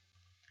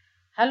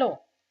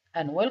Hello,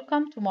 and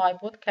welcome to my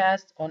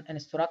podcast on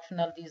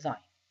instructional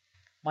design.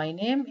 My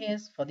name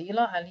is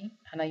Fadila Ali,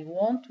 and I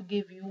want to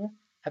give you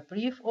a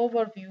brief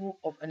overview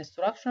of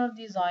instructional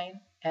design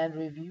and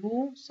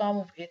review some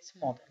of its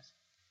models.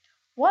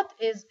 What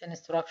is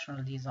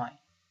instructional design?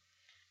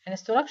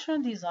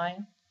 Instructional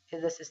design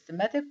is a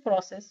systematic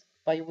process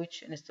by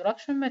which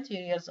instruction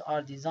materials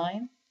are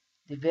designed,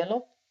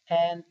 developed,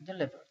 and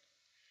delivered.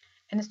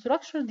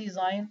 Instructional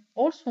design,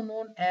 also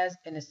known as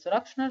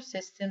instructional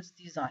systems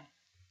design,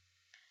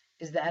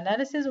 is the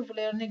analysis of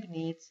learning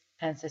needs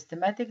and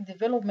systematic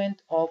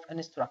development of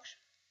instruction.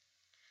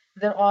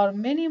 There are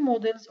many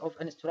models of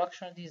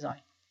instructional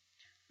design.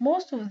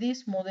 Most of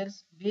these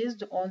models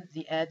based on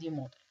the ADDIE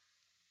model.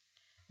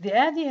 The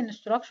ADDIE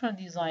instructional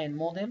design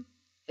model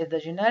is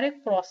the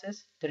generic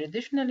process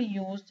traditionally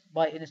used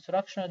by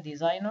instructional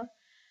designers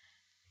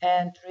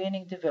and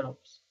training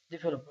developers.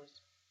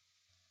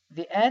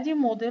 The ADDIE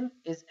model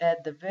is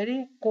at the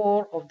very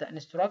core of the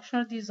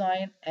instructional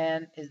design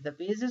and is the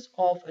basis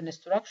of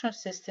instructional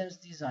systems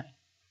design.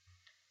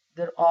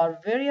 There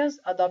are various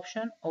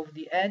adoptions of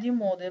the ADDIE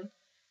model,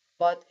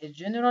 but it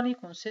generally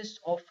consists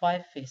of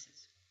 5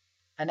 phases: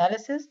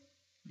 analysis,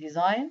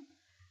 design,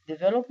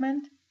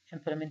 development,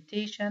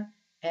 implementation,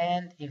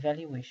 and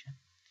evaluation.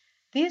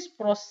 These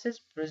processes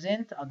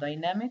present a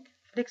dynamic,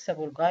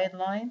 flexible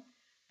guideline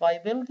by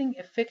building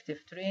effective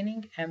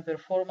training and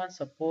performance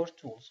support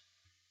tools.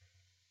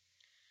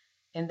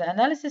 In the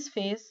analysis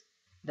phase,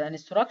 the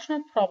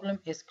instructional problem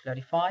is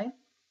clarified,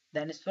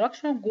 the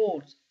instructional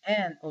goals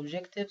and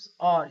objectives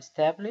are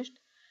established,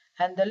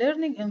 and the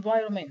learning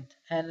environment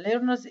and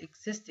learners'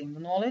 existing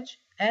knowledge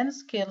and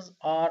skills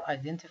are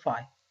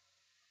identified.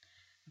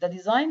 The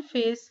design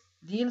phase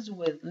deals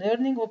with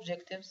learning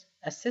objectives,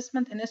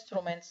 assessment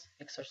instruments,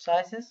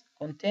 exercises,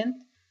 content,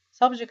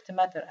 subject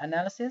matter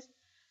analysis,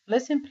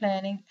 lesson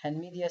planning, and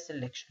media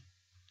selection.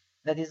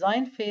 The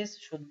design phase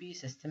should be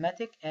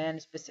systematic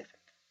and specific.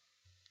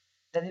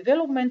 The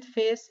development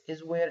phase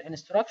is where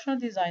instructional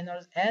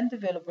designers and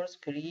developers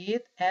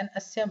create and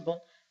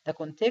assemble the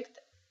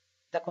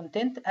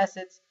content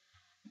assets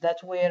that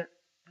were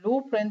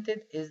blueprinted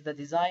is the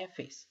design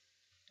phase.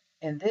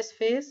 In this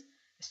phase,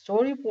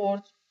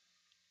 storyboards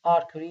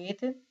are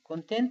created,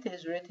 content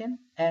is written,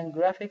 and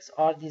graphics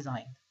are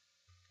designed.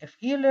 If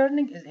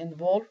e-learning is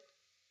involved,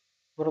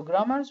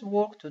 programmers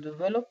work to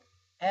develop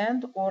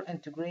and or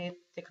integrate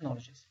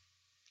technologies.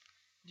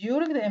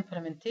 During the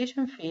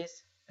implementation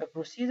phase, a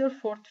procedure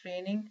for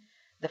training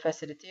the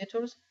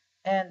facilitators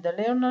and the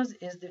learners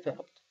is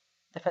developed.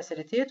 The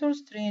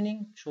facilitators'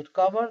 training should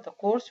cover the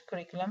course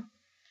curriculum,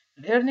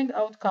 learning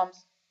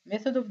outcomes,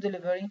 method of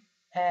delivery,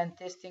 and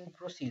testing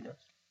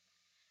procedures.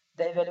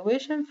 The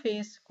evaluation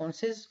phase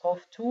consists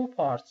of 2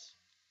 parts: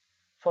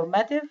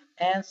 formative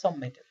and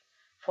summative.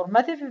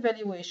 Formative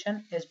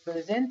evaluation is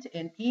present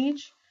in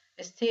each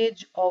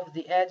stage of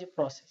the ADDIE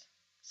process.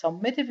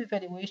 Summative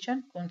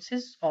evaluation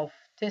consists of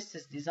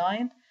tests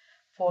designed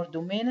for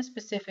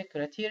domain-specific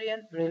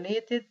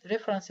criterion-related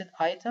referenced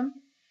item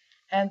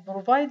and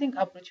providing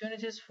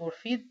opportunities for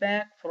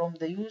feedback from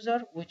the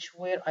user which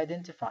were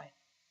identified.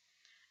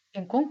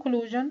 In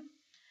conclusion,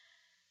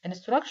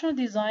 instructional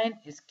design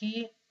is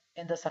key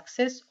in the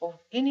success of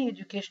any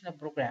educational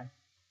program.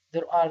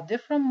 There are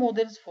different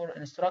models for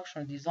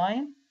instructional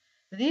design.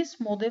 These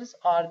models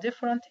are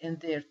different in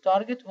their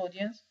target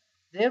audience,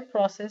 their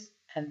process,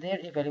 and their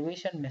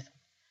evaluation method,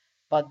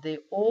 but they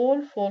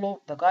all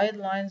follow the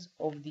guidelines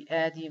of the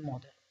ADDIE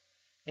model.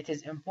 It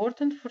is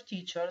important for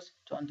teachers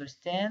to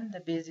understand the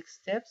basic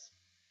steps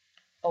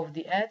of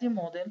the ADDIE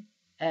model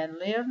and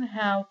learn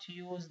how to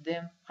use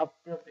them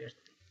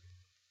appropriately.